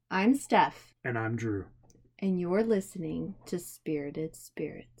I'm Steph. And I'm Drew. And you're listening to Spirited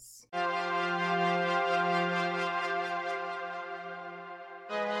Spirits.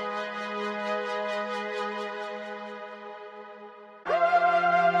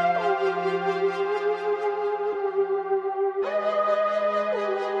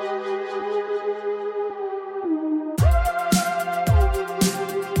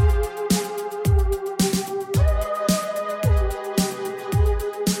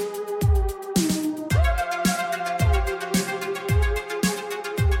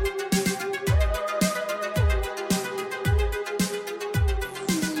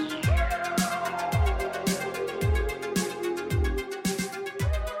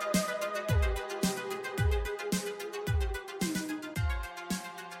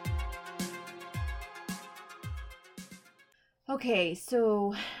 Okay,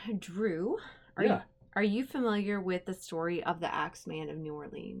 so Drew, are you familiar with the story of the Axeman of New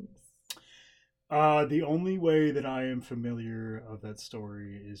Orleans? The only way that I am familiar of that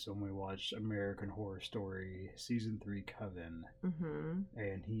story is when we watched American Horror Story Season 3 Coven,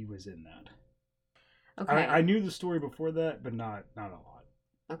 and he was in that. Okay. I knew the story before that, but not a lot.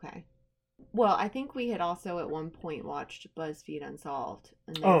 Okay. Well, I think we had also at one point watched BuzzFeed Unsolved.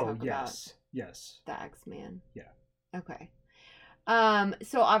 And they talk about yes. The Axeman. Yeah. Okay.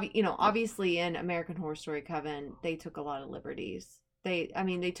 So obviously in American Horror Story Coven, they took a lot of liberties. They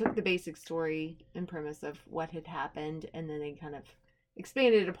took the basic story and premise of what had happened, and then they kind of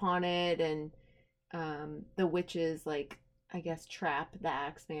expanded upon it, and the witches, like, I guess, trap the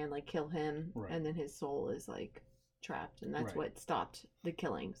Axeman, like, kill him, right. And then his soul is, like, trapped, and that's what stopped the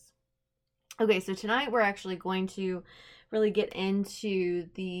killings. Okay, so tonight we're actually going to really get into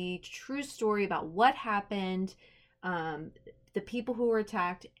the true story about what happened, the people who were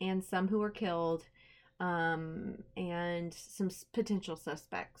attacked and some who were killed, and some potential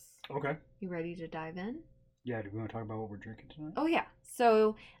suspects. Okay. You ready to dive in? Yeah, do we want to talk about what we're drinking tonight? Oh, yeah.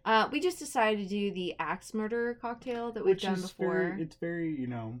 So, we just decided to do the axe murder cocktail that we've done before. It's very,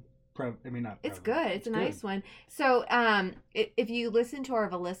 not prevalent. It's good. It's a nice one. So, if you listen to our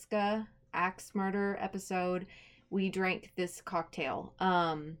Velisca axe murder episode, we drank this cocktail.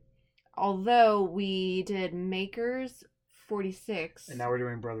 Although we did Maker's 46. And now we're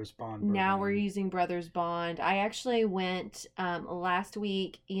doing Brothers Bond. Now we're using Brothers Bond. I actually went last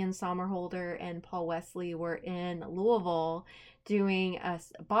week. Ian Sommerholder and Paul Wesley were in Louisville doing a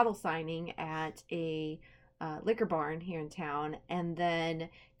bottle signing at a liquor barn here in town. And then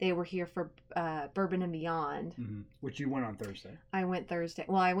they were here for Bourbon and Beyond. Mm-hmm. Which you went on Thursday. I went Thursday.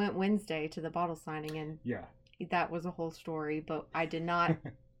 Well, I went Wednesday to the bottle signing. And yeah, that was a whole story. But I did not...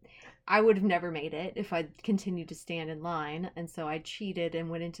 I would have never made it if I'd continued to stand in line. And so I cheated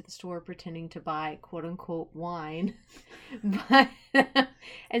and went into the store pretending to buy quote unquote wine.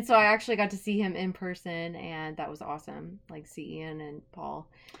 And so I actually got to see him in person, and that was awesome. Like, see Ian and Paul.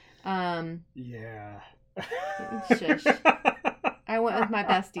 Yeah. Shush. I went with my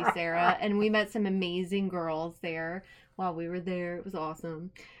bestie, Sarah, and we met some amazing girls there while we were there. It was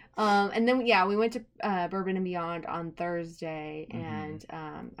awesome. And then, we went to Bourbon and Beyond on Thursday, and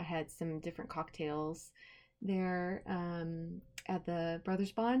I had some different cocktails there at the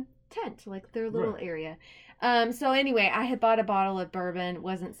Brothers Bond tent, like their little area. So anyway, I had bought a bottle of bourbon,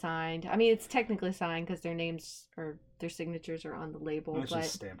 wasn't signed. I mean, it's technically signed because their names or their signatures are on the label. It's but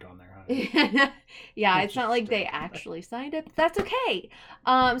just stamped on there, huh? Yeah, it's not like they actually signed it, but that's okay.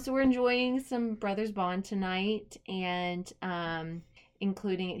 So we're enjoying some Brothers Bond tonight, and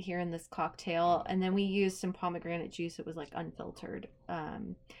including it here in this cocktail. And then we used some pomegranate juice. It was like unfiltered.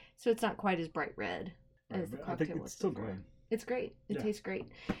 So it's not quite as bright red as the cocktail. I think it's still good. It's great. It tastes great.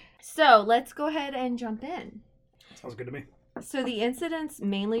 So let's go ahead and jump in. Sounds good to me. So the incidents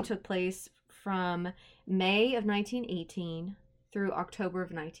mainly took place from May of 1918 through October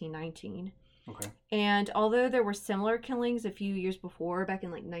of 1919. Okay. And although there were similar killings a few years before, back in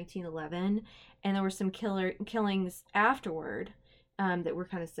like 1911, and there were some killings afterward, that were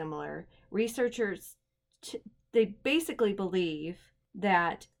kind of similar. Researchers, they basically believe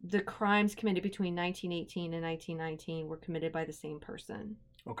that the crimes committed between 1918 and 1919 were committed by the same person.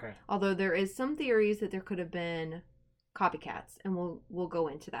 Okay. Although there is some theories that there could have been copycats, and we'll go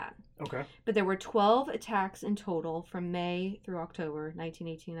into that. Okay. But there were 12 attacks in total from May through October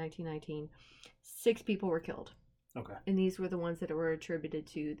 1918, 1919. 6 people were killed. Okay. And these were the ones that were attributed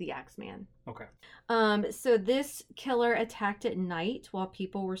to the Axeman. Okay. So this killer attacked at night while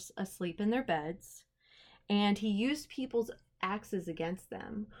people were asleep in their beds, and he used people's axes against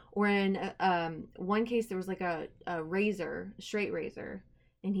them. Or in one case, there was like a razor, a straight razor,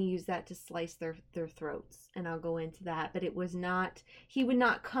 and he used that to slice their throats. And I'll go into that. But it was not, he would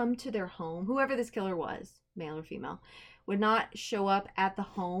not come to their home. Whoever this killer was, male or female, would not show up at the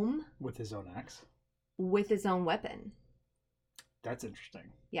home. With his own axe? With his own weapon. That's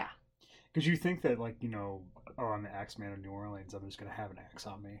interesting. Yeah. Because you think that, like, you know, oh, I'm the Axeman of New Orleans, I'm just going to have an axe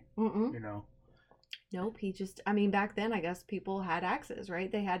on me. You know? Nope, he just, I mean, back then, I guess people had axes,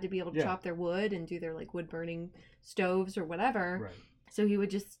 right? They had to be able to chop their wood and do their, like, wood-burning stoves or whatever. Right. So he would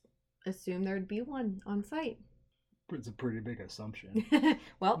just assume there'd be one on site. It's a pretty big assumption.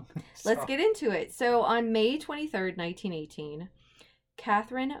 Well, let's get into it. So on May 23rd, 1918,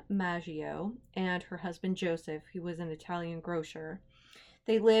 Catherine Maggio and her husband Joseph, who was an Italian grocer,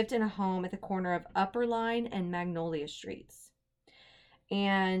 they lived in a home at the corner of Upper Line and Magnolia Streets.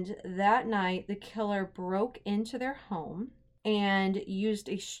 And that night, the killer broke into their home and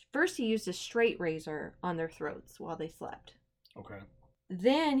first he used a straight razor on their throats while they slept. Okay.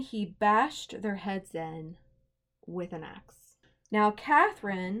 Then he bashed their heads in with an axe. Now,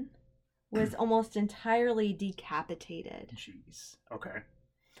 Catherine was almost entirely decapitated. Jeez. Okay.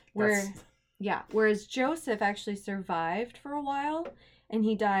 Whereas Joseph actually survived for a while, and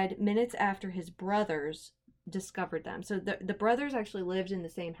he died minutes after his brothers discovered them. So the brothers actually lived in the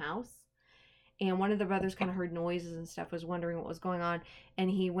same house, and one of the brothers kind of heard noises and stuff, was wondering what was going on, and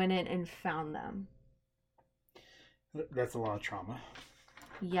he went in and found them. That's a lot of trauma.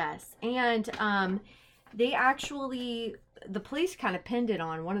 Yes. And the police kind of pinned it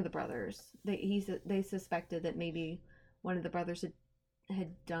on one of the brothers. They suspected that maybe one of the brothers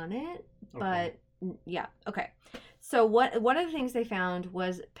had done it. Okay. But yeah, okay. So one of the things they found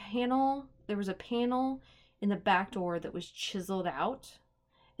was there was a panel in the back door that was chiseled out.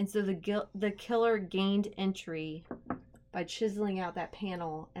 And so the killer gained entry by chiseling out that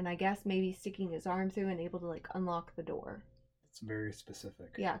panel, and I guess maybe sticking his arm through and able to, like, unlock the door. It's very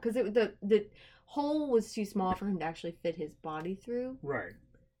specific. Yeah, because the hole was too small for him to actually fit his body through. Right.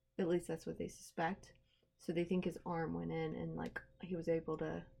 At least that's what they suspect. So they think his arm went in and, like, he was able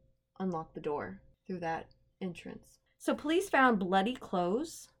to unlock the door through that entrance. So police found bloody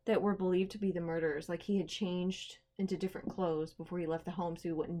clothes that were believed to be the murderers. Like, he had changed into different clothes before he left the home so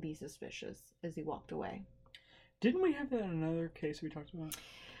he wouldn't be suspicious as he walked away. Didn't we have that in another case we talked about?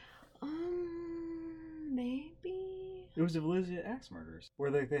 Maybe. It was the Villisca axe murders,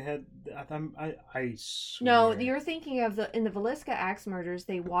 where they had. I swear. No, you're thinking of in the Villisca axe murders.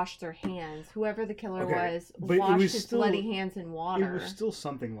 They washed their hands. Whoever the killer washed his bloody hands in water. It was still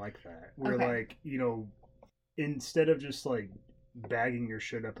something like that, where like, you know, instead of just like bagging your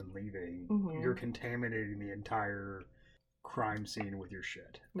shit up and leaving, you're contaminating the entire crime scene with your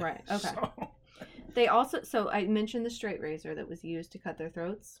shit. Right. Okay. So I mentioned the straight razor that was used to cut their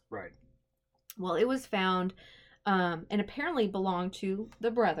throats. Right. Well, it was found and apparently belonged to the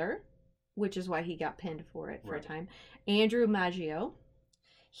brother, which is why he got pinned for it for a time, Andrew Maggio.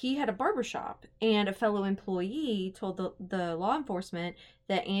 He had a barbershop, and a fellow employee told the law enforcement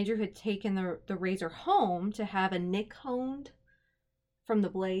that Andrew had taken the razor home to have a nick honed from the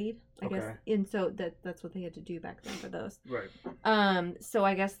blade, I guess. And so that's what they had to do back then for those. Right. So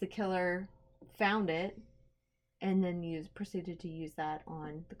I guess the killer found it and then proceeded to use that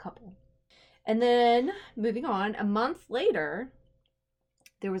on the couple. And then, moving on, a month later,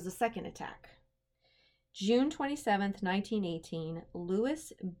 there was a second attack. June 27th, 1918,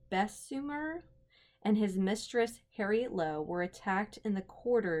 Louis Bessumer and his mistress, Harriet Lowe, were attacked in the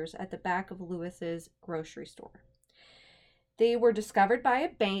quarters at the back of Louis's grocery store. They were discovered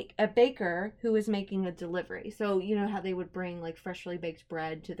by a baker who was making a delivery. So, you know how they would bring, like, freshly baked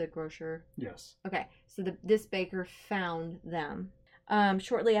bread to the grocer? Yes. Okay, so this baker found them.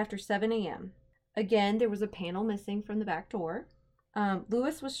 Shortly after 7 a.m. Again, there was a panel missing from the back door.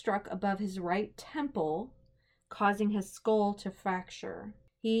 Louis was struck above his right temple, causing his skull to fracture.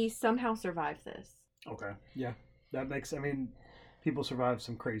 He somehow survived this. Okay, yeah. That makes, people survive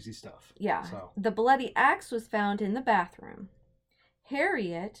some crazy stuff. Yeah. So. The bloody axe was found in the bathroom.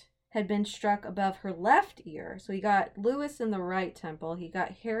 Harriet had been struck above her left ear. So he got Louis in the right temple. He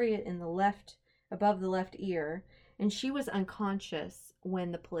got Harriet in above the left ear. And she was unconscious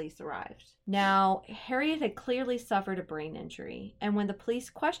when the police arrived. Now, Harriet had clearly suffered a brain injury, and when the police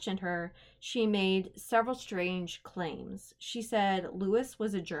questioned her, she made several strange claims. She said Louis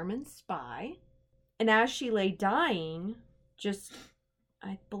was a German spy, and as she lay dying,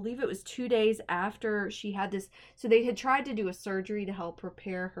 I believe it was 2 days after she had this, so they had tried to do a surgery to help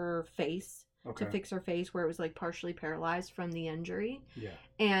repair her face. To fix her face where it was, like, partially paralyzed from the injury. Yeah.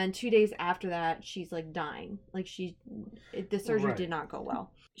 And 2 days after that, she's, like, dying. Like, the surgery did not go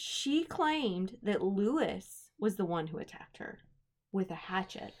well. She claimed that Louis was the one who attacked her. with a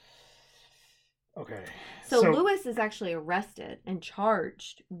hatchet. Okay. So Lewis is actually arrested and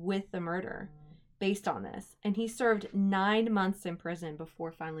charged with the murder based on this. And he served 9 months in prison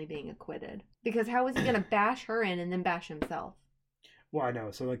before finally being acquitted. Because how was he going to bash her in and then bash himself? Well, I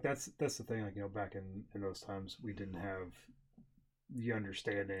know. So, like, that's the thing. Like, back in those times, we didn't have the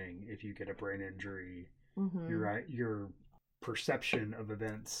understanding. If you get a brain injury, your perception of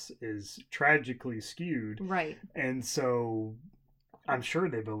events is tragically skewed. Right. And so, I'm sure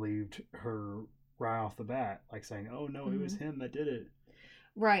they believed her right off the bat, like saying, "Oh no, it was him that did it."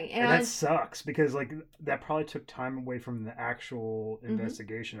 Right. And that sucks because like that probably took time away from the actual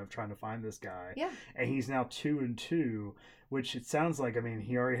investigation of trying to find this guy. Yeah. And he's now 2 and 2, which it sounds like, I mean,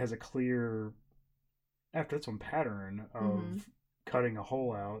 he already has a clear, after its own pattern of cutting a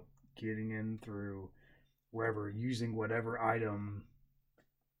hole out, getting in through wherever, using whatever item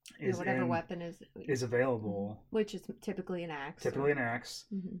is whatever weapon is available, which is typically an axe.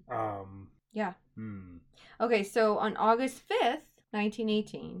 Yeah. Okay, so on August 5th,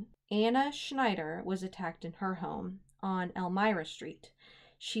 1918, Anna Schneider was attacked in her home on Elmira Street.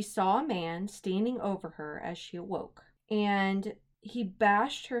 She saw a man standing over her as she awoke, and he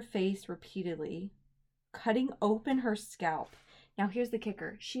bashed her face repeatedly, cutting open her scalp. Now, here's the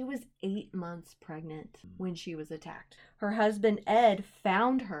kicker. She was 8 months pregnant when she was attacked. Her husband, Ed,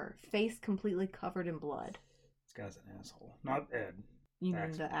 found her, face completely covered in blood. This guy's an asshole. Not Ed. You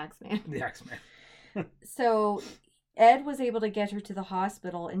mean the Axeman? The Axeman. So, Ed was able to get her to the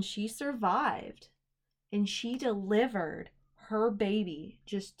hospital, and she survived. And she delivered her baby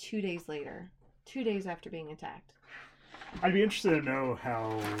just 2 days later. 2 days after being attacked. I'd be interested to know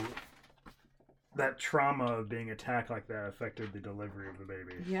how that trauma of being attacked like that affected the delivery of the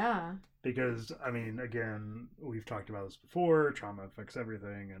baby. Yeah. Because, I mean, again, we've talked about this before. Trauma affects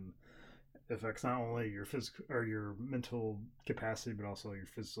everything and affects not only your physical or your mental capacity, but also your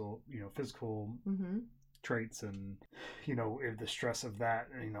physical, traits and, if the stress of that,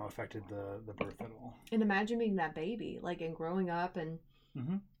 affected the birth at all. And imagine being that baby, like, and growing up and,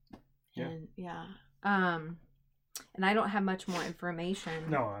 yeah. And, yeah. And I don't have much more information.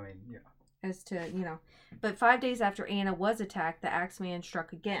 No, I mean, yeah. As to, but 5 days after Anna was attacked, the Axeman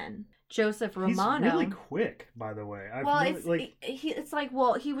struck again. Joseph Romano. He's really quick, by the way. He was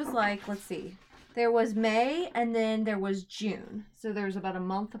like, let's see. There was May and then there was June. So there was about a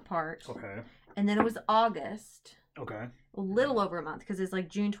month apart. Okay. And then it was August. Okay. A little over a month because it's like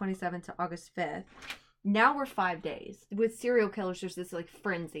June 27th to August 5th. Now we're 5 days. With serial killers, there's this like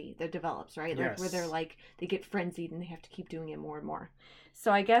frenzy that develops, right? Like where they're like, they get frenzied and they have to keep doing it more and more.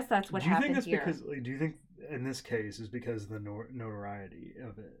 So I guess that's what happened here. Do you think in this case is because of the notoriety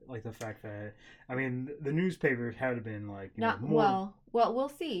of it? Like the fact that, I mean, the newspaper had been like, more... Well, we'll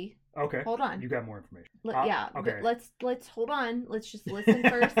see. Okay. Hold on. You got more information. Yeah. Okay. Let's hold on. Let's just listen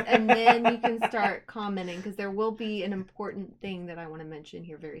first, and then you can start commenting because there will be an important thing that I want to mention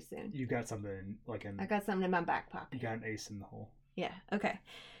here very soon. You got something I got something in my back pocket. You got an ace in the hole. Yeah. Okay.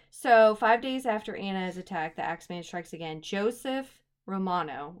 So 5 days after Anna is attacked, the Axeman strikes again. Joseph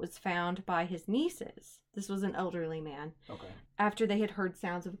Romano was found by his nieces. This was an elderly man. Okay. After they had heard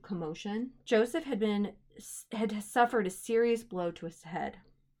sounds of commotion, Joseph had suffered a serious blow to his head.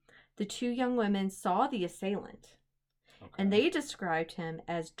 The 2 young women saw the assailant, and they described him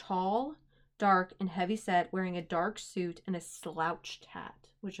as tall, dark, and heavy-set, wearing a dark suit and a slouched hat,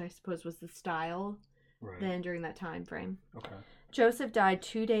 which I suppose was the style then during that time frame. Okay. Joseph died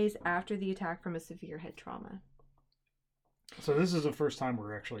 2 days after the attack from a severe head trauma. So this is the first time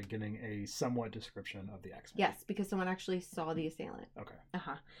we're actually getting a somewhat description of the Axeman. Yes, because someone actually saw the assailant. Okay.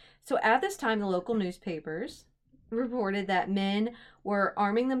 So at this time, the local newspapers reported that men were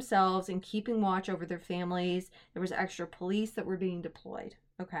arming themselves and keeping watch over their families. There was extra police that were being deployed.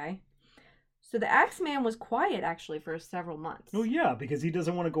 Okay. So the Axeman was quiet actually for several months. Oh yeah, because he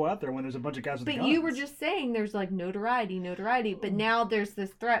doesn't want to go out there when there's a bunch of guys with guns. But you were just saying there's like notoriety. But now there's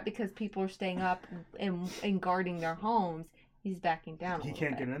this threat because people are staying up and guarding their homes. He's backing down. He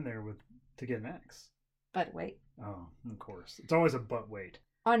can't get in there to get an axe. But wait. Oh, of course. It's always a but wait.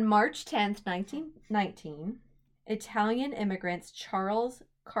 On March 10th, 1919, Italian immigrants Charles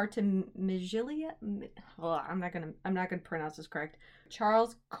Cortimiglia. I'm not gonna pronounce this correct.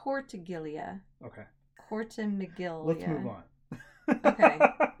 Charles Cortiglia. Okay. Cortimiglia. Let's move on. Okay.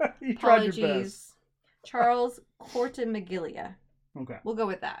 You tried your best. Charles Cortimiglia. Okay. We'll go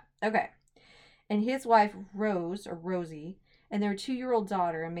with that. Okay. And his wife Rosie, and their 2-year-old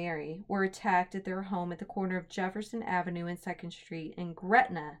daughter, Mary, were attacked at their home at the corner of Jefferson Avenue and 2nd Street in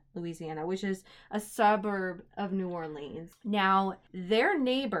Gretna, Louisiana, which is a suburb of New Orleans. Now, their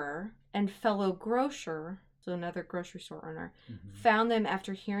neighbor and fellow grocer so another grocery store owner, found them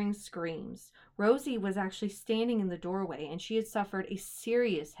after hearing screams. Rosie was actually standing in the doorway, and she had suffered a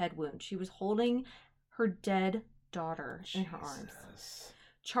serious head wound. She was holding her dead daughter in her arms.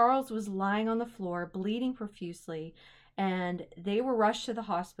 Charles was lying on the floor, bleeding profusely, and they were rushed to the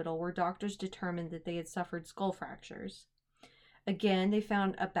hospital where doctors determined that they had suffered skull fractures. Again, they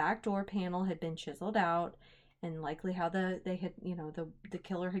found a back door panel had been chiseled out, and likely how the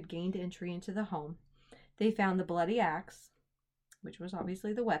killer had gained entry into the home. They found the bloody axe, which was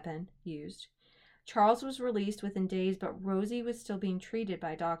obviously the weapon used. Charles was released within days, but Rosie was still being treated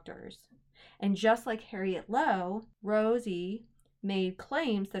by doctors. And just like Harriet Lowe, Rosie made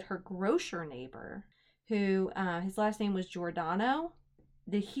claims that her grocer neighbor, who his last name was Giordano,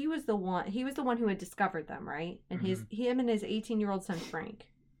 that he was the one who had discovered them, right? And him and his 18-year-old son Frank.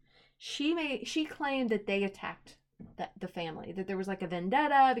 She claimed that they attacked the family, that there was like a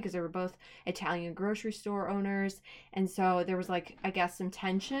vendetta because they were both Italian grocery store owners, and so there was like, I guess, some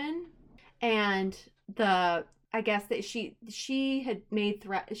tension, and I guess that she had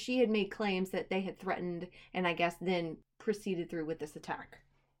made claims that they had threatened, and I guess then proceeded through with this attack.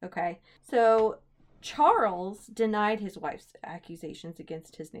 Okay, so Charles denied his wife's accusations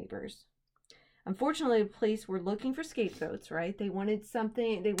against his neighbors. Unfortunately, the police were looking for scapegoats, right? They wanted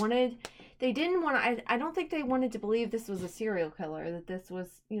something. I don't think they wanted to believe this was a serial killer, that this was,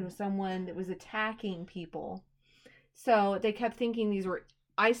 someone that was attacking people. So they kept thinking these were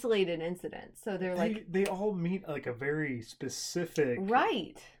isolated incidents. So they all meet like a very specific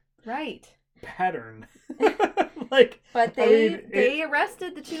right pattern. But they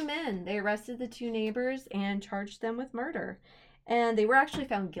arrested the two men. They arrested the two neighbors and charged them with murder, and they were actually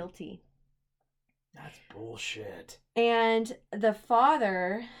found guilty. That's bullshit. And the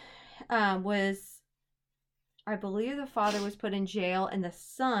father I believe the father was put in jail, and the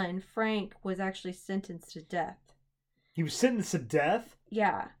son, Frank, was actually sentenced to death. He was sentenced to death?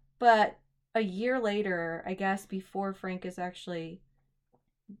 Yeah. But a year later, I guess, before Frank is actually,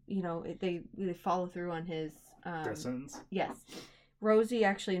 they follow through on his death sentence? Yes. Rosie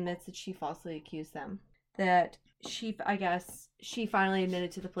actually admits that she falsely accused them. That she finally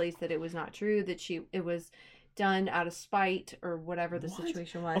admitted to the police that it was not true, that it was done out of spite or whatever the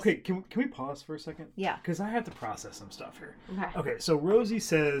situation was. Okay, can we pause for a second? Yeah. Because I have to process some stuff here. Okay, so Rosie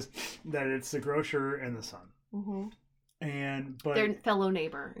says that it's the grocer and the son. Mm-hmm. But their fellow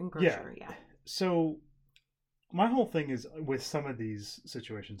neighbor and grocer, yeah. So my whole thing is with some of these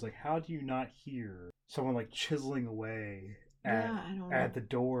situations, like, how do you not hear someone like chiseling away at the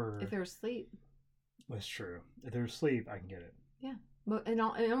door? If they're asleep. That's true. If they're asleep, I can get it. Yeah. But in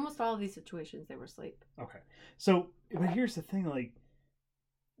almost all of these situations, they were asleep. Okay. So, but here's the thing, like,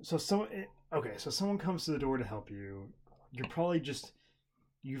 so someone comes to the door to help you. You're probably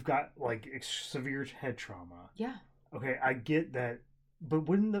you've got like severe head trauma. Yeah. Okay, I get that, but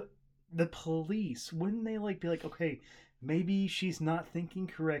wouldn't the police, wouldn't they like be like, okay, maybe she's not thinking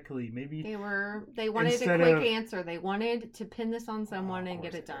correctly. Maybe they wanted a quick answer. They wanted to pin this on someone and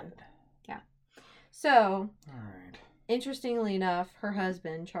get it done. Yeah. So, all right. Interestingly enough, her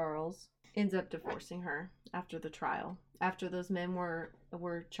husband Charles ends up divorcing her after the trial. After those men were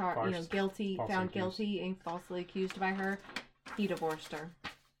found guilty and falsely accused by her, he divorced her.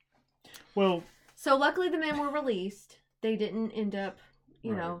 Well, so luckily the men were released. They didn't end up,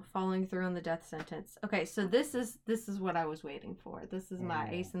 following through on the death sentence. Okay, so this is what I was waiting for. This is my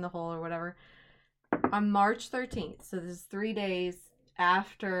ace in the hole or whatever. On March 13th, so this is 3 days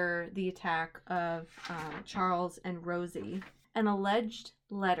after the attack of Charles and Rosie, an alleged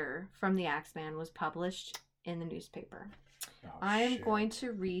letter from the Axeman was published in the newspaper. I am going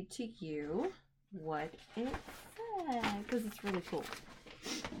to read to you what it said, because it's really cool.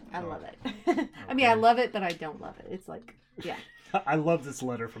 I love it. Okay. I mean, I love it, but I don't love it. It's like, yeah. I love this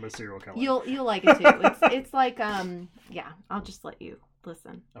letter from a serial killer. You'll like it too. It's like, yeah, I'll just let you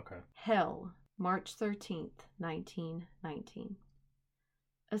listen. Okay. Hell, March 13th, 1919.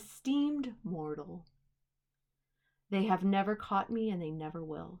 Esteemed mortal, they have never caught me, and they never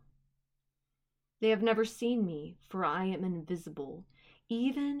will. They have never seen me, for I am invisible,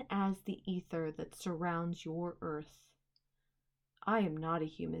 even as the ether that surrounds your earth. I am not a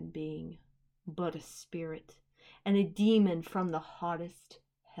human being, but a spirit, and a demon from the hottest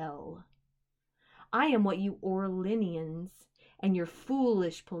hell. I am what you Orleanians and your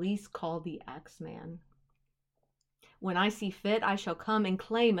foolish police call the Axeman. When I see fit, I shall come and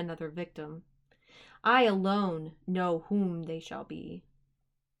claim another victim. I alone know whom they shall be.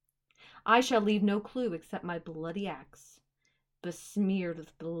 I shall leave no clue except my bloody axe, besmeared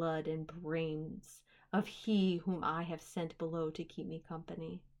with blood and brains of he whom I have sent below to keep me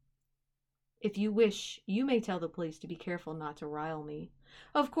company. If you wish, you may tell the police to be careful not to rile me.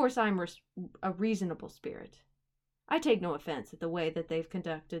 Of course, I'm a reasonable spirit. I take no offense at the way that they've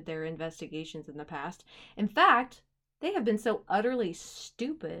conducted their investigations in the past. In fact, they have been so utterly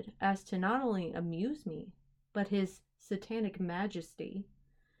stupid as to not only amuse me, but his satanic majesty,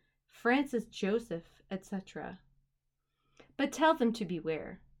 Francis Joseph, etc. But tell them to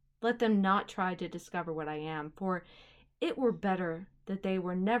beware. Let them not try to discover what I am, for it were better that they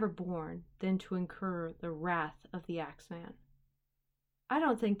were never born than to incur the wrath of the Axeman. I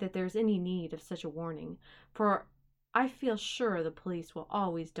don't think that there's any need of such a warning, for I feel sure the police will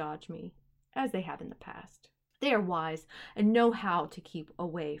always dodge me, as they have in the past. They are wise and know how to keep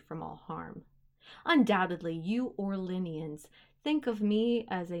away from all harm. Undoubtedly, you Orleanians think of me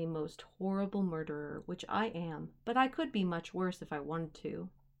as a most horrible murderer, which I am, but I could be much worse if I wanted to.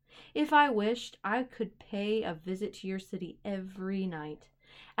 If I wished, I could pay a visit to your city every night.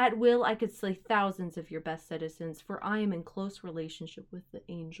 At will, I could slay thousands of your best citizens, for I am in close relationship with the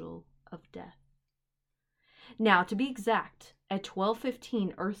angel of death. Now, to be exact, at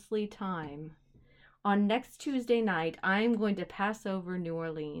 12:15 earthly time, on next Tuesday night, I am going to pass over New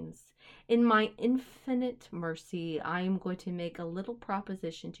Orleans. In my infinite mercy, I am going to make a little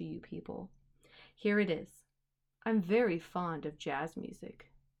proposition to you people. Here it is. I'm very fond of jazz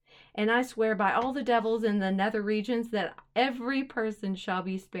music. And I swear by all the devils in the nether regions that every person shall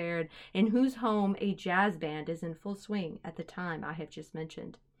be spared in whose home a jazz band is in full swing at the time I have just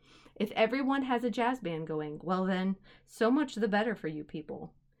mentioned. If everyone has a jazz band going, well then, so much the better for you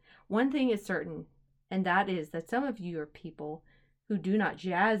people. One thing is certain, and that is that some of you are people who do not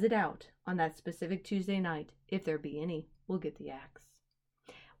jazz it out on that specific Tuesday night, if there be any, will get the axe.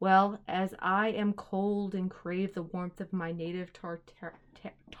 Well, as I am cold and crave the warmth of my native Tartarus,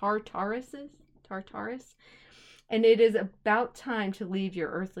 and it is about time to leave your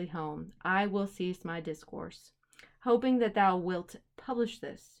earthly home, I will cease my discourse, hoping that thou wilt publish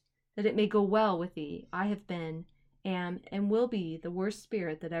this, that it may go well with thee. I have been, am, and will be the worst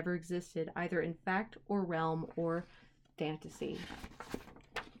spirit that ever existed, either in fact or realm or fantasy.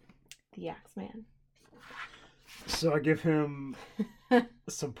 The Axeman. So I give him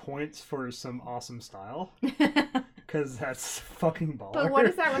some points for some awesome style, because that's fucking baller. But what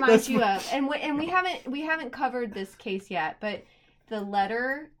does that remind you of? And we haven't covered this case yet, but the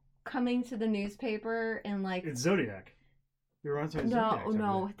letter coming to the newspaper and like it's Zodiac. It reminds me of Zodiac.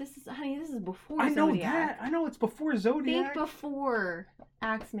 No, this is before I know Zodiac. that. I know it's before Zodiac. Think before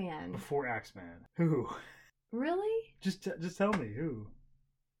Axeman. Before Axeman. Who? Really? Just tell me who.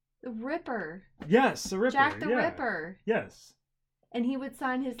 The Ripper. Yes, the Ripper. Jack the Ripper. Yes. And he would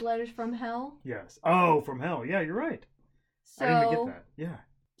sign his letters from hell? Yes. Oh, from hell. Yeah, you're right. So, I didn't even get that. Yeah.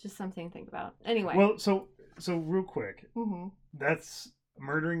 Just something to think about. Anyway. Well, so real quick. Mm-hmm.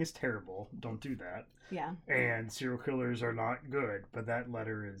 Murdering is terrible. Don't do that. Yeah. And serial killers are not good, but that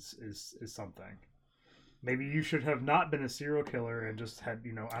letter is something. Maybe you should have not been a serial killer and just had,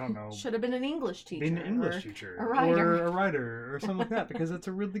 I don't know. Should have been an English teacher. Been an English teacher. A writer. Or a writer or something like that, because that's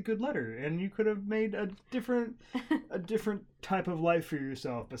a really good letter. And you could have made a different type of life for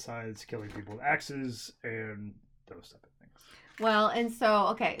yourself besides killing people with axes and those type of things. Well, and so,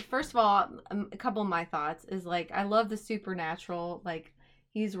 okay, first of all, a couple of my thoughts is like, I love the supernatural, like,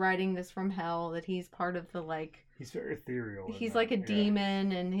 he's writing this from hell, that he's part of the, like... He's very ethereal. He's like a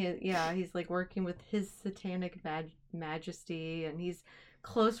demon, and he's like working with his satanic majesty, and he's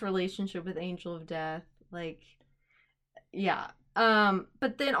close relationship with Angel of Death, like, yeah.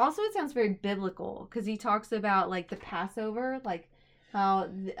 But then also it sounds very biblical, because he talks about, like, the Passover, like, how,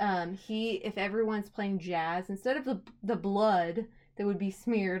 if everyone's playing jazz, instead of the blood that would be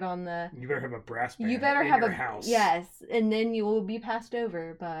smeared on the... You better have a brass band in your house. Yes, and then you will be passed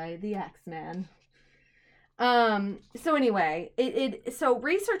over by the Axeman. So anyway, so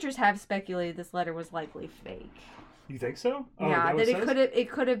researchers have speculated this letter was likely fake. You think so? Oh, yeah, that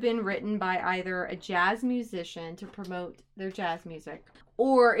it could have been written by either a jazz musician to promote their jazz music,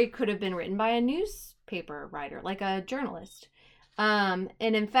 or it could have been written by a newspaper writer, like a journalist. And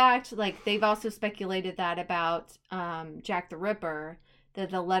in fact, like, they've also speculated that about Jack the Ripper, that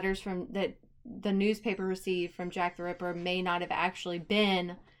the letters that the newspaper received from Jack the Ripper may not have actually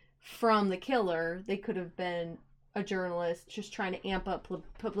been from the killer. They could have been a journalist just trying to amp up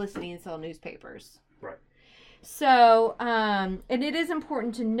publicity and sell newspapers. Right. So, and it is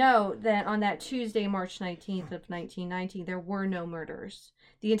important to note that on that Tuesday, March 19th of 1919, there were no murders.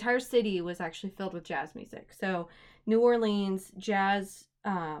 The entire city was actually filled with jazz music. So, New Orleans jazz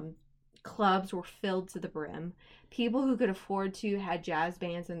clubs were filled to the brim. people who could afford to had jazz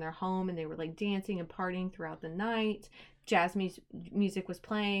bands in their home, and they were like dancing and partying throughout the night. Jazz music was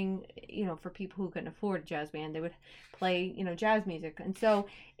playing, for people who couldn't afford a jazz band, they would play, jazz music. And so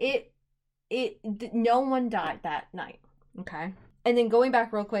no one died that night. Okay. And then going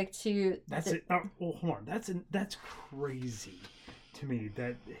back real quick to hold on. That's crazy to me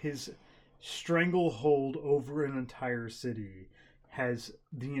that his stranglehold over an entire city has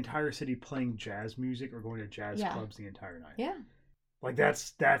the entire city playing jazz music or going to jazz clubs the entire night. Yeah. Like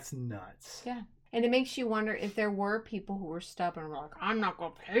that's nuts. Yeah. And it makes you wonder if there were people who were stubborn and were like, I'm not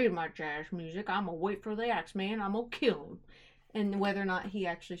going to play my jazz music. I'm going to wait for the Axeman. I'm going to kill him. And whether or not he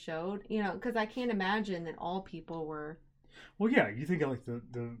actually showed, because I can't imagine that all people were. Well, yeah, you think of like the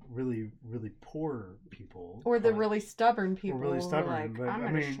really, really poor people. Or the really stubborn people. Or really stubborn. Like, but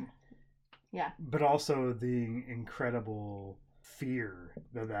yeah. But also the incredible fear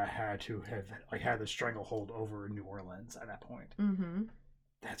that had to have had the stranglehold over New Orleans at that point. Mm-hmm.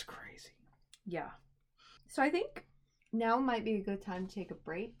 That's crazy. Yeah. So I think now might be a good time to take a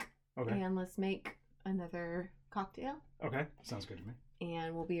break. Okay. And let's make another cocktail. Okay. Sounds good to me.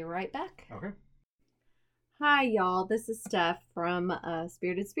 And we'll be right back. Okay. Hi, y'all. This is Steph from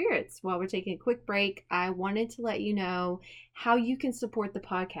Spirited Spirits. While we're taking a quick break, I wanted to let you know how you can support the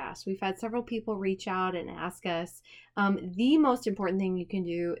podcast. We've had several people reach out and ask us. The most important thing you can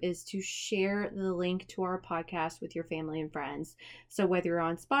do is to share the link to our podcast with your family and friends. So whether you're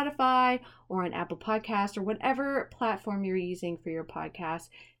on Spotify or on Apple Podcasts or whatever platform you're using for your podcast,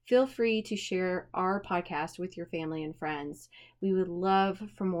 feel free to share our podcast with your family and friends. We would love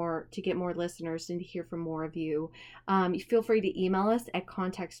to get more listeners and to hear from more of you. Feel free to email us at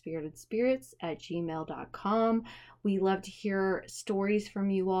contactspiritedspirits@gmail.com. We love to hear stories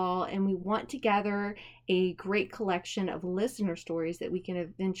from you all, and we want to gather a great collection of listener stories that we can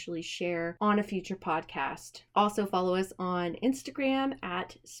eventually share on a future podcast. Also follow us on Instagram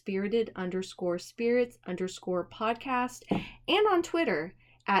at spirited_spirits_podcast and on Twitter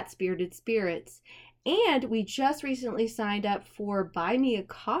at Spirited Spirits. And we just recently signed up for Buy Me a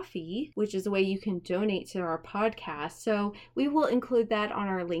Coffee, which is a way you can donate to our podcast. So we will include that on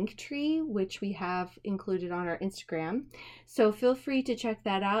our link tree, which we have included on our Instagram. So feel free to check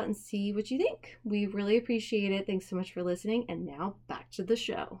that out and see what you think. We really appreciate it. Thanks so much for listening. And now back to the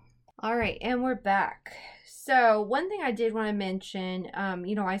show. All right, and we're back. So one thing I did want to mention,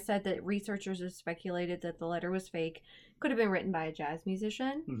 I said that researchers have speculated that the letter was fake. Could have been written by a jazz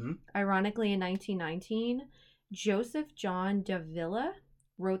musician. Mm-hmm. Ironically, in 1919, Joseph John Davila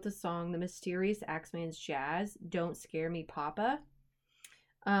wrote the song The Mysterious Axeman's Jazz, Don't Scare Me, Papa.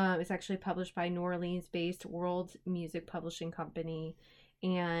 It's actually published by New Orleans-based World Music Publishing Company,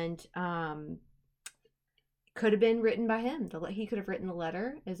 and could have been written by him. He could have written the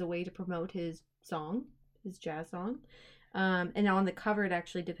letter as a way to promote his song, his jazz song. And on the cover, it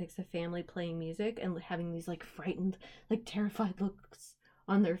actually depicts a family playing music and having these frightened, terrified looks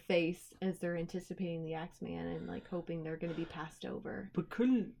on their face as they're anticipating the Axeman and hoping they're going to be passed over. But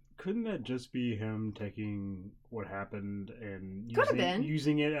couldn't that just be him taking what happened and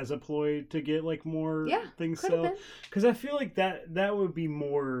using it as a ploy to get more things sold? Because I feel like that would be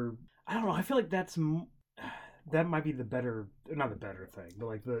more. I don't know. I feel like that might be the better, not the better thing,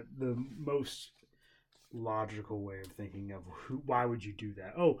 but the most logical way of thinking of why would you do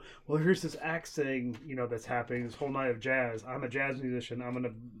that? Oh, well, here's this axe thing, that's happening, this whole night of jazz. I'm a jazz musician. I'm going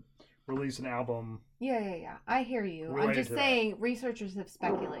to release an album. Yeah. I hear you. I'm just saying researchers have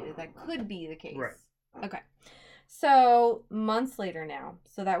speculated that could be the case. Right. Okay. So months later now,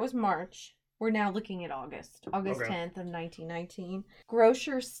 so that was March. We're now looking at August 10th of 1919.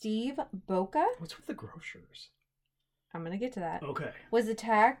 Grocer Steve Boca. What's with the grocers? I'm going to get to that. Okay. Was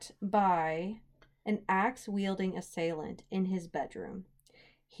attacked by an axe-wielding assailant in his bedroom.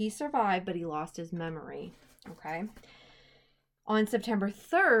 He survived, but he lost his memory. Okay. On September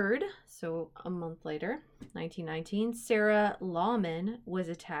 3rd, so a month later, 1919, Sarah Lawman was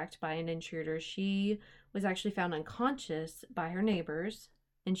attacked by an intruder. She was actually found unconscious by her neighbors,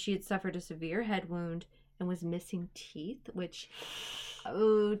 and she had suffered a severe head wound and was missing teeth, which,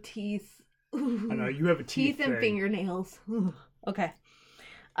 teeth. Ooh. I know, you have a teeth and thing. Fingernails. Okay.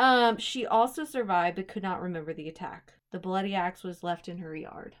 She also survived but could not remember the attack. The bloody axe was left in her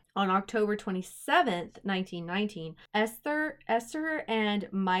yard. On October 27th, 1919, Esther and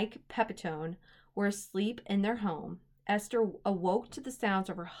Mike Pepitone were asleep in their home. Esther awoke to the sounds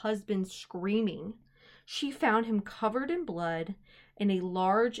of her husband screaming. She found him covered in blood, and a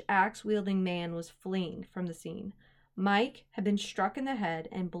large axe-wielding man was fleeing from the scene. Mike had been struck in the head,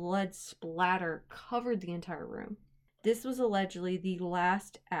 and blood splatter covered the entire room. This was allegedly the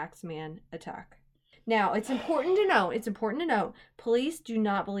last Axeman attack. Now, it's important to note, police do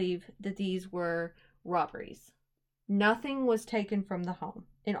not believe that these were robberies. Nothing was taken from the home.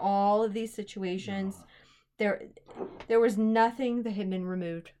 In all of these situations, there was nothing that had been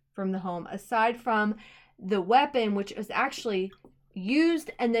removed from the home aside from the weapon, which was actually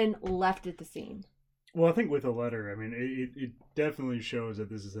used and then left at the scene. Well, I think with the letter, I mean, it definitely shows that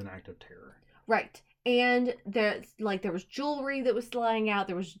this is an act of terror. Right. And there was jewelry that was lying out.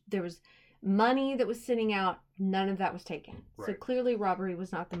 There was money that was sitting out. None of that was taken. Right. So clearly robbery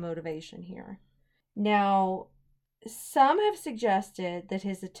was not the motivation here. Now, some have suggested that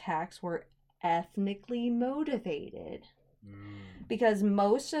his attacks were ethnically motivated. Because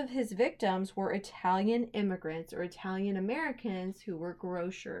most of his victims were Italian immigrants or Italian Americans who were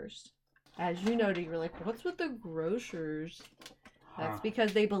grocers. As you noted, you were like, what's with the grocers? That's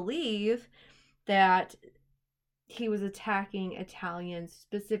because they believe that he was attacking Italians,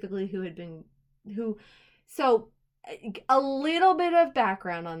 specifically so a little bit of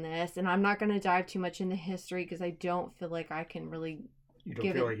background on this, and I'm not going to dive too much into history because I don't feel like I can really You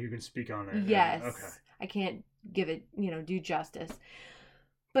don't feel like you can speak on it? Yes. Okay. I can't give it, due justice.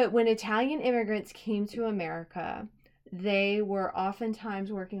 But when Italian immigrants came to America, they were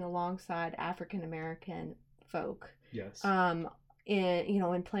oftentimes working alongside African American folk. Yes.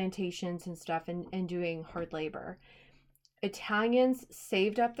 In plantations and stuff and doing hard labor. Italians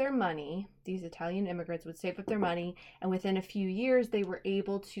saved up their money. These Italian immigrants would save up their money, and within a few years they were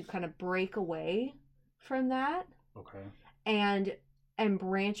able to kind of break away from that. Okay. And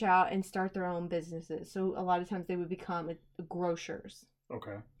branch out and start their own businesses. So a lot of times they would become grocers.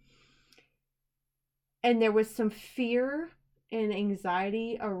 Okay. And there was some fear and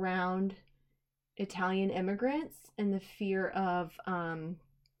anxiety around Italian immigrants, and the fear of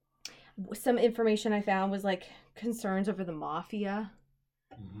some information I found was like concerns over the mafia.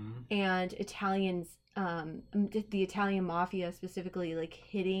 Mm-hmm. And Italians, the Italian mafia specifically, like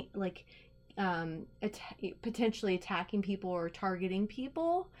hitting, like potentially attacking people or targeting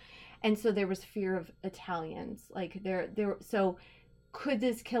people. And so there was fear of Italians. Like so could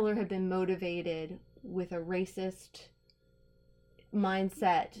this killer have been motivated with a racist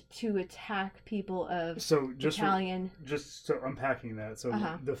mindset to attack people of Italian? Just so unpacking that. So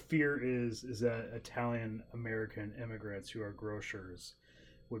the fear is that Italian American immigrants who are grocers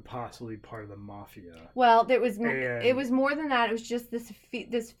would possibly be part of the mafia. Well, it was more than that. It was just this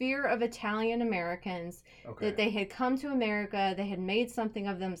fear of Italian Americans that they had come to America, they had made something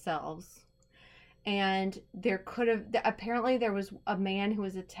of themselves, and apparently there was a man who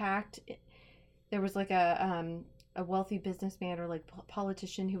was attacked. There was like a wealthy businessman or like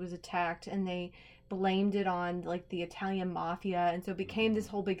politician who was attacked, and they blamed it on like the Italian mafia, and so it became this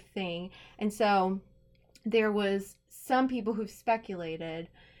whole big thing. And so there was some people who've speculated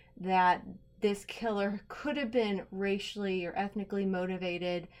that this killer could have been racially or ethnically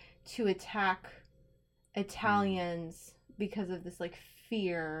motivated to attack Italians because of this like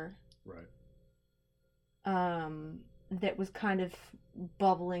fear, right? That was kind of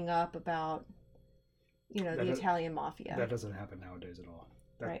bubbling up about the Italian mafia. That doesn't happen nowadays at all.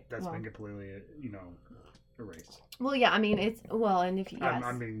 That's been completely erased. Well, yeah, I mean and if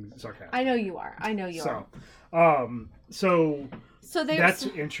I'm being sarcastic. I know you are. So that's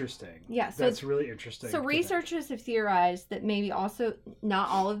interesting. Yeah, so that's really interesting. So researchers have theorized that maybe also not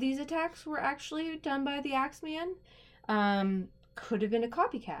all of these attacks were actually done by the Axeman. Could have been a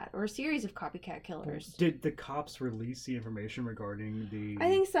copycat or a series of copycat killers. Did the cops release the information regarding the? I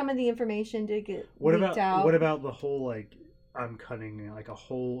think some of the information did get leaked out. What about the whole like I'm cutting like a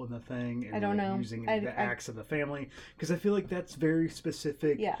hole in the thing and I don't know. Using the axe of the family? Because I feel like that's very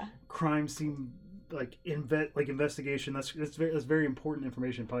specific. Yeah. Crime scene investigation. That's very important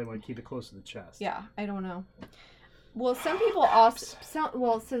information. Probably want to keep it close to the chest. Yeah, I don't know. Well, some people also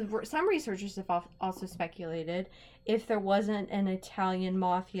some researchers have also speculated if there wasn't an Italian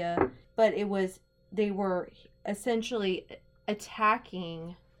mafia, but they were essentially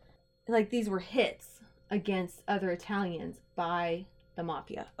attacking, like these were hits against other Italians by the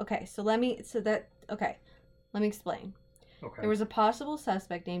mafia. Let me explain. Okay. There was a possible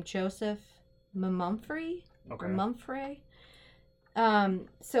suspect named Joseph Mumfrey. Okay. Mumfrey.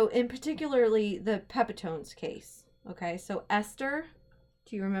 So in particularly the Pepitones case. Okay, so Esther,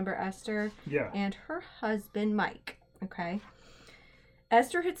 do you remember Esther? Yeah. And her husband, Mike. Okay.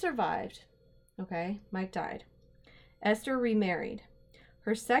 Esther had survived. Okay, Mike died. Esther remarried.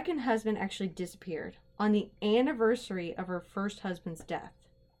 Her second husband actually disappeared on the anniversary of her first husband's death.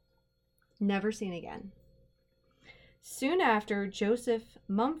 Never seen again. Soon after, Joseph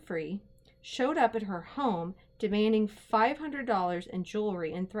Mumfrey showed up at her home demanding $500 in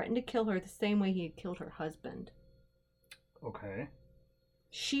jewelry, and threatened to kill her the same way he had killed her husband. Okay.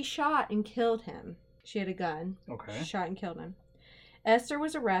 She shot and killed him. She had a gun. Okay. She shot and killed him. Esther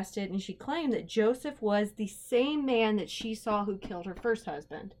was arrested, and she claimed that Joseph was the same man that she saw who killed her first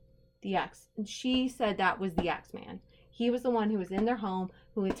husband. And she said that was the Axeman. He was the one who was in their home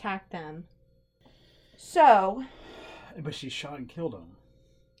who attacked them. So... But she shot and killed him.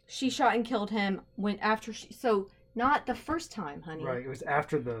 She shot and killed him so not the first time, honey. Right, it was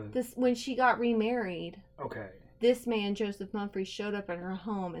after when she got remarried. Okay. This man, Joseph Mumphrey, showed up at her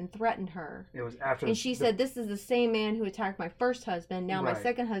home and threatened her. It was after. And she said, "This is the same man who attacked my first husband. Now my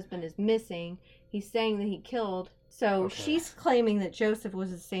second husband is missing. He's saying that he killed." So she's claiming that Joseph was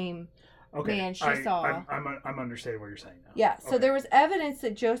the same man she saw. I'm understanding what you're saying now. Yeah. So there was evidence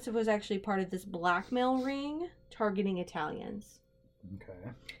that Joseph was actually part of this blackmail ring targeting Italians. Okay.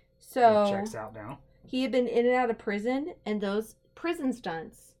 So it checks out now. He had been in and out of prison, and those prison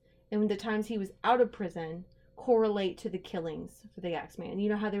stunts and the times he was out of prison correlate to the killings for the Axeman. You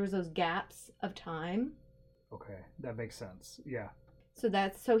know how there was those gaps of time? Okay, that makes sense. Yeah.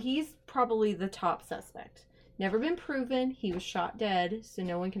 So he's probably the top suspect. Never been proven. He was shot dead, so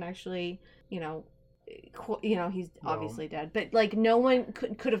no one can actually, he's obviously dead. But like no one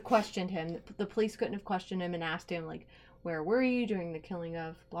could have questioned him. The police couldn't have questioned him and asked him like, where were you during the killing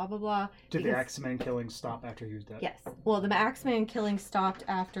of blah blah blah? Did the Axeman killing stop after he was dead? Yes. Well, the Axeman killing stopped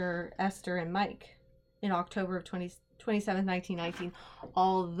after Esther and Mike. In October of 27th, 1919.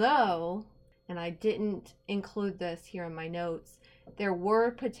 Although, and I didn't include this here in my notes, there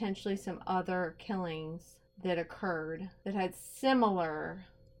were potentially some other killings that occurred that had similar,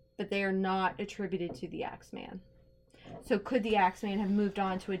 but they are not attributed to the Axeman. So could the Axeman have moved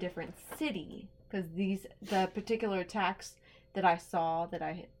on to a different city? Because the particular attacks that I saw that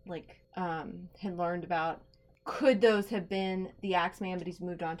I had learned about, could those have been the Axeman, but he's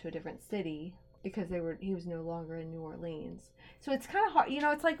moved on to a different city? Because he was no longer in New Orleans. So it's kind of hard.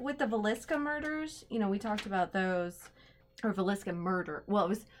 It's like with the Villisca murders. We talked about those. Or Villisca murder. Well, it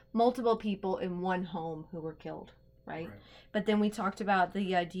was multiple people in one home who were killed, right? But then we talked about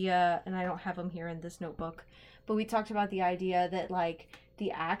the idea, and I don't have them here in this notebook, but we talked about the idea that, like, the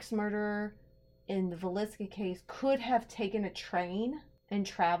axe murderer in the Villisca case could have taken a train and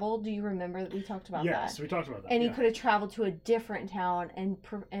traveled. Do you remember that we talked about that? Yes, we talked about that. And he could have traveled to a different town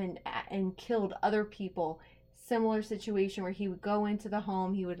and killed other people. Similar situation where he would go into the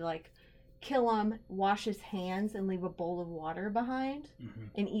home, he would like kill him, wash his hands, and leave a bowl of water behind,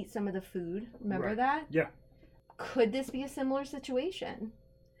 and eat some of the food. Remember that? Yeah. Could this be a similar situation?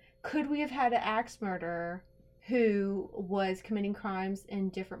 Could we have had an axe murderer who was committing crimes in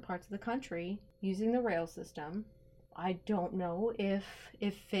different parts of the country using the rail system? I don't know if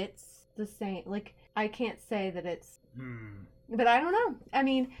it fits the same. Like, I can't say that it's... But I don't know. I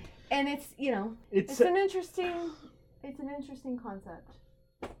mean, and it's, it's an interesting concept.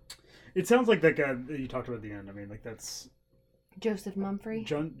 It sounds like that guy that you talked about at the end. I mean, like, that's... Joseph Mumphrey?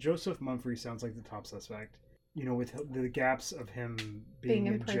 Joseph Mumphrey sounds like the top suspect. With the gaps of him being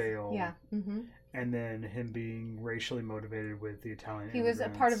in jail. Yeah. Mm-hmm. And then him being racially motivated with the Italian He was a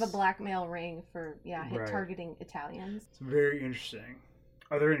part of a blackmail ring for, targeting Italians. It's very interesting.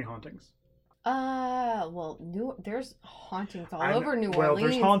 Are there any hauntings? Well, there's hauntings all over New Orleans. Well,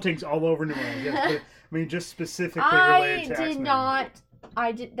 there's hauntings all over New Orleans. Yes, but, just specifically related to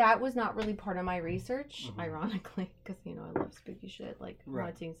Axeman. That was not really part of my research, ironically, because, I love spooky shit, like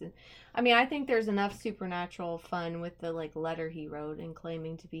hauntings. And I think there's enough supernatural fun with the, like, letter he wrote and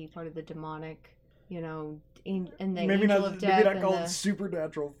claiming to be part of the demonic, and the angel of death. Maybe not call it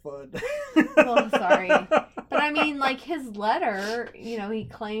supernatural fun. Well, sorry. But like his letter, he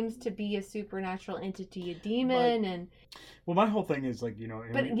claims to be a supernatural entity, a demon, and... Well, my whole thing is, like,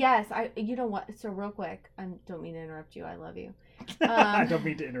 But yes, you know what? So real quick, I don't mean to interrupt you. I love you. I don't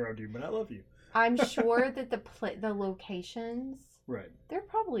mean to interrupt you, but I love you. I'm sure that the locations... Right. There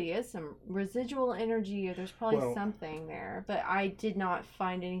probably is some residual energy, or there's probably something there, but I did not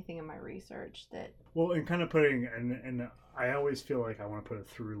find anything in my research that... Well, and kind of putting... And I always feel like I want to put a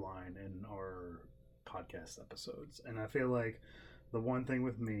through line in our podcast episodes. And I feel like the one thing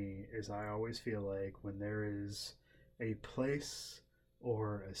with me is I always feel like when there is a place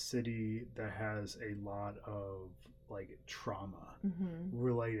or a city that has a lot of, like, trauma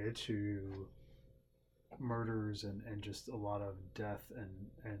related to murders and just a lot of death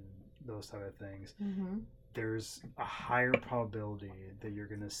and those type of things, there's a higher probability that you're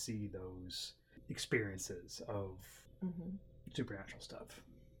going to see those experiences of supernatural stuff.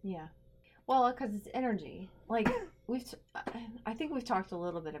 Yeah. Well, because it's energy. Like, I think we've talked a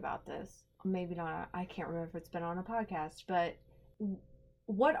little bit about this maybe not, I can't remember if it's been on a podcast, but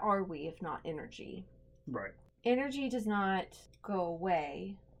what are we if not energy? Right. Energy does not go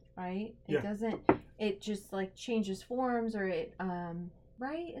away, right? It doesn't, it just like changes forms, or it,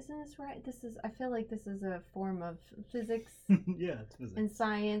 right? Isn't this right? I feel like this is a form of physics. Yeah, it's physics. And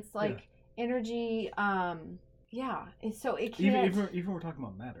science, like energy, yeah. And so it can't... Even we're talking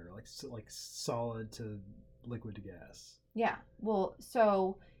about matter, like solid to liquid to gas. Yeah. Well,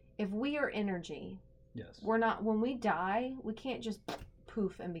 so if we are energy, yes, we're not, when we die, we can't just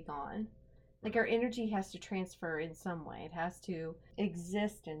poof and be gone. Like our energy has to transfer in some way. It has to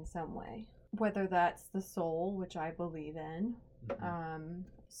exist in some way. Whether that's the soul, which I believe in. Mm-hmm.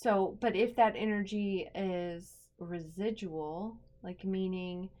 So, but if that energy is residual, like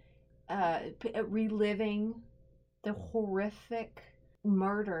meaning reliving the horrific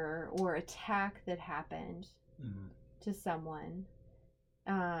murder or attack that happened to someone,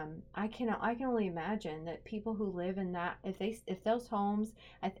 I can only imagine that people who live in that, if those homes,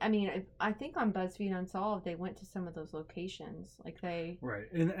 I mean, I think on BuzzFeed Unsolved they went to some of those locations, like they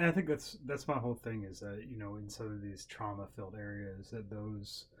right, and I think that's my whole thing, is that in some of these trauma filled areas,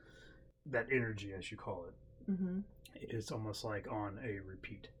 that energy, as you call it, is almost like on a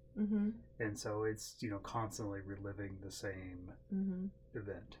repeat, and so it's constantly reliving the same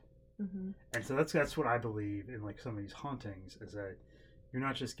event, and so that's what I believe in, like some of these hauntings, is that you're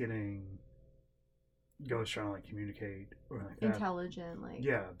not just getting ghosts trying to like communicate or like that. Intelligent, like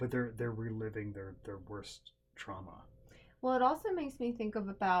but they're reliving their worst trauma. Well, it also makes me think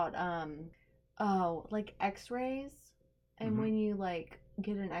about like X-rays, and when you like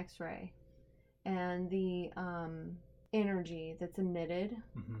get an X-ray, and the energy that's emitted,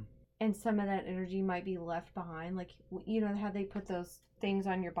 and some of that energy might be left behind, like how they put those things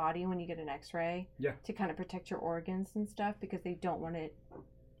on your body when you get an X-ray, to kind of protect your organs and stuff, because they don't want it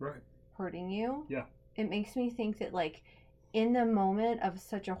hurting you. It makes me think that, like, in the moment of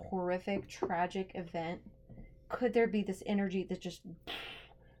such a horrific, tragic event, could there be this energy that just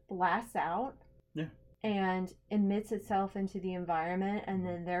blasts out and emits itself into the environment, and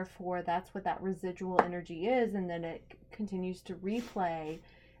then therefore that's what that residual energy is, and then it continues to replay,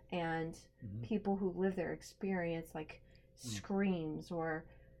 and people who live their experience like screams or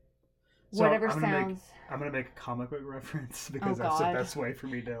whatever sounds. I'm gonna make a comic book reference, because that's the best way for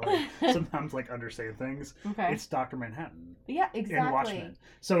me to like sometimes like understand things. Okay. It's Dr. Manhattan. Yeah, exactly. In Watchmen.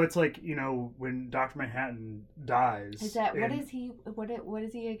 So it's like, when Dr. Manhattan dies. Is that what is he? What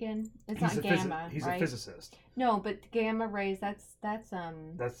is he again? It's not gamma. He's right? a physicist. No, but gamma rays. That's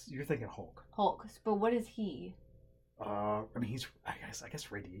you're thinking Hulk. Hulk. But what is he? I mean, he's I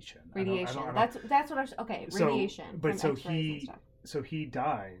guess radiation. Radiation. I don't that's what I was. Okay, radiation. But so he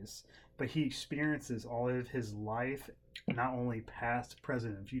dies, but he experiences all of his life, not only past,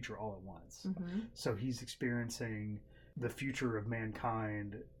 present, and future, all at once. So he's experiencing the future of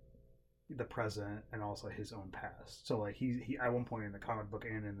mankind, the present, and also his own past. So like he at one point in the comic book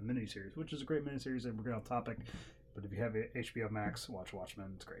and in the miniseries, which is a great miniseries, and we're going off topic, but if you have HBO Max, watch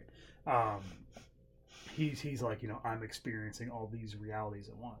Watchmen. It's great. He's like, I'm experiencing all these realities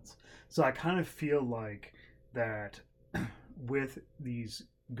at once. So I kind of feel like that with these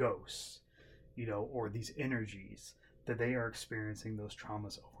ghosts, or these energies, that they are experiencing those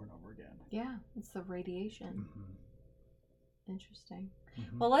traumas over and over again. Yeah, it's the radiation. Interesting.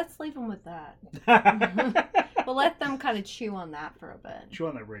 Well, let's leave them with that. We'll let them kind of chew on that for a bit. Chew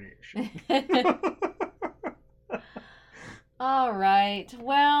on that radiation. All right.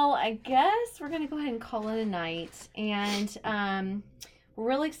 Well, I guess we're going to go ahead and call it a night. And we're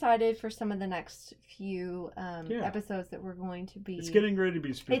really excited for some of the next few episodes that we're going to be... It's getting ready to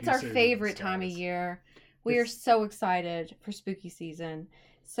be spooky season. It's our favorite guys. time of year. We are so excited for spooky season.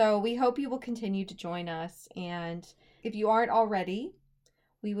 So we hope you will continue to join us. And if you aren't already,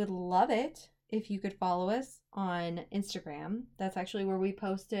 we would love it if you could follow us on Instagram. That's actually where we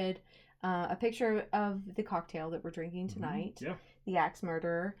posted... a picture of the cocktail that we're drinking tonight, the Axe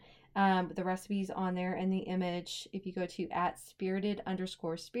Murderer. The recipe's on there, and the image, if you go to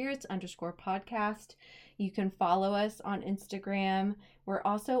 @spirited_spirits_podcast, you can follow us on Instagram. We're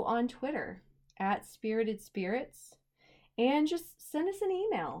also on Twitter @spiritedspirits, and just send us an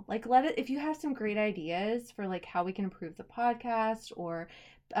email. Like, if you have some great ideas for like how we can improve the podcast, or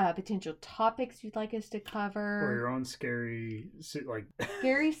potential topics you'd like us to cover, or your own scary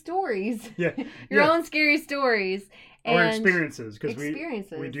scary stories, your own scary stories, or experiences, because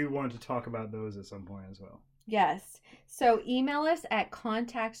we do want to talk about those at some point as well. Yes. So email us at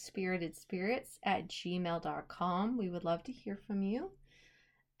contactspiritedspirits@gmail.com. We would love to hear from you.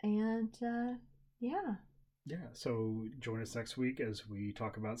 And Yeah, so join us next week as we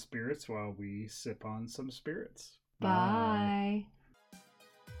talk about spirits while we sip on some spirits. Bye. Bye.